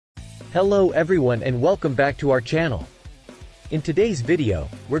Hello everyone and welcome back to our channel. In today's video,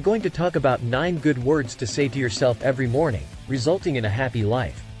 we're going to talk about 9 good words to say to yourself every morning, resulting in a happy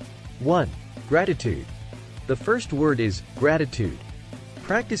life. 1. Gratitude. The first word is gratitude.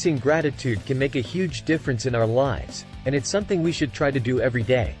 Practicing gratitude can make a huge difference in our lives, and it's something we should try to do every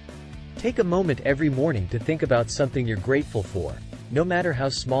day. Take a moment every morning to think about something you're grateful for, no matter how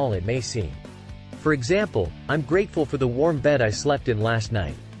small it may seem. For example, I'm grateful for the warm bed I slept in last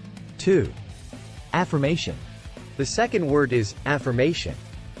night. 2. Affirmation. The second word is affirmation.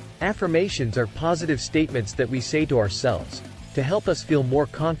 Affirmations are positive statements that we say to ourselves, to help us feel more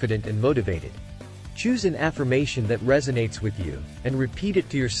confident and motivated. Choose an affirmation that resonates with you, and repeat it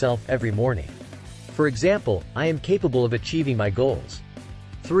to yourself every morning. For example, I am capable of achieving my goals.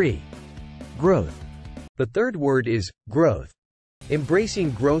 3. Growth. The third word is growth.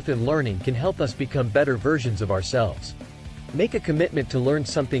 Embracing growth and learning can help us become better versions of ourselves. Make a commitment to learn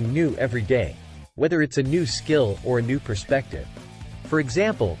something new every day, whether it's a new skill or a new perspective. For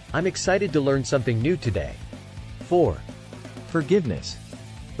example, I'm excited to learn something new today. 4. Forgiveness.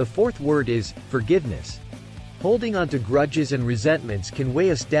 The fourth word is forgiveness. Holding on to grudges and resentments can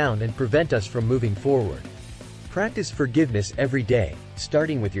weigh us down and prevent us from moving forward. Practice forgiveness every day,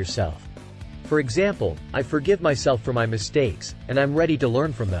 starting with yourself. For example, I forgive myself for my mistakes, and I'm ready to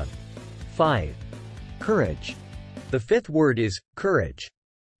learn from them. 5. Courage. The fifth word is courage.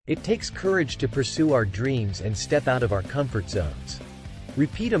 It takes courage to pursue our dreams and step out of our comfort zones.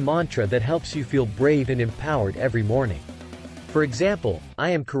 Repeat a mantra that helps you feel brave and empowered every morning. For example,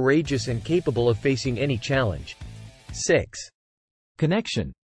 I am courageous and capable of facing any challenge. 6.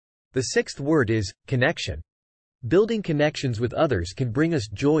 Connection. The sixth word is connection. Building connections with others can bring us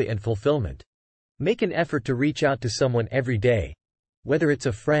joy and fulfillment. Make an effort to reach out to someone every day, whether it's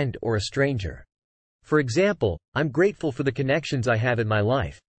a friend or a stranger. For example, I'm grateful for the connections I have in my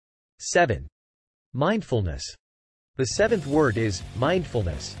life. 7. Mindfulness. The seventh word is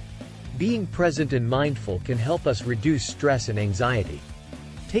mindfulness. Being present and mindful can help us reduce stress and anxiety.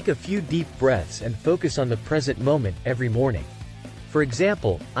 Take a few deep breaths and focus on the present moment every morning. For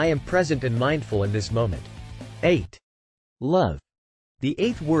example, I am present and mindful in this moment. 8. Love. The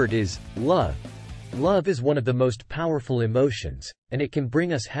eighth word is love. Love is one of the most powerful emotions, and it can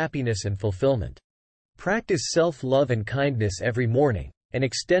bring us happiness and fulfillment. Practice self-love and kindness every morning, and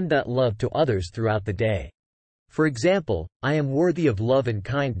extend that love to others throughout the day. For example, I am worthy of love and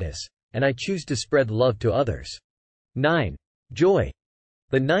kindness, and I choose to spread love to others. 9. Joy.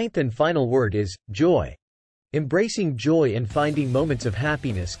 The ninth and final word is joy. Embracing joy and finding moments of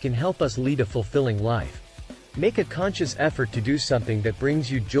happiness can help us lead a fulfilling life. Make a conscious effort to do something that brings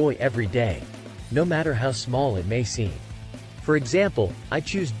you joy every day, no matter how small it may seem. For example, I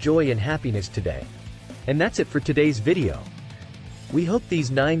choose joy and happiness today. And that's it for today's video. We hope these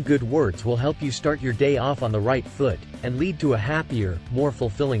 9 good words will help you start your day off on the right foot, and lead to a happier, more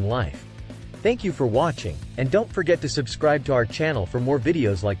fulfilling life. Thank you for watching, and don't forget to subscribe to our channel for more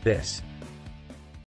videos like this.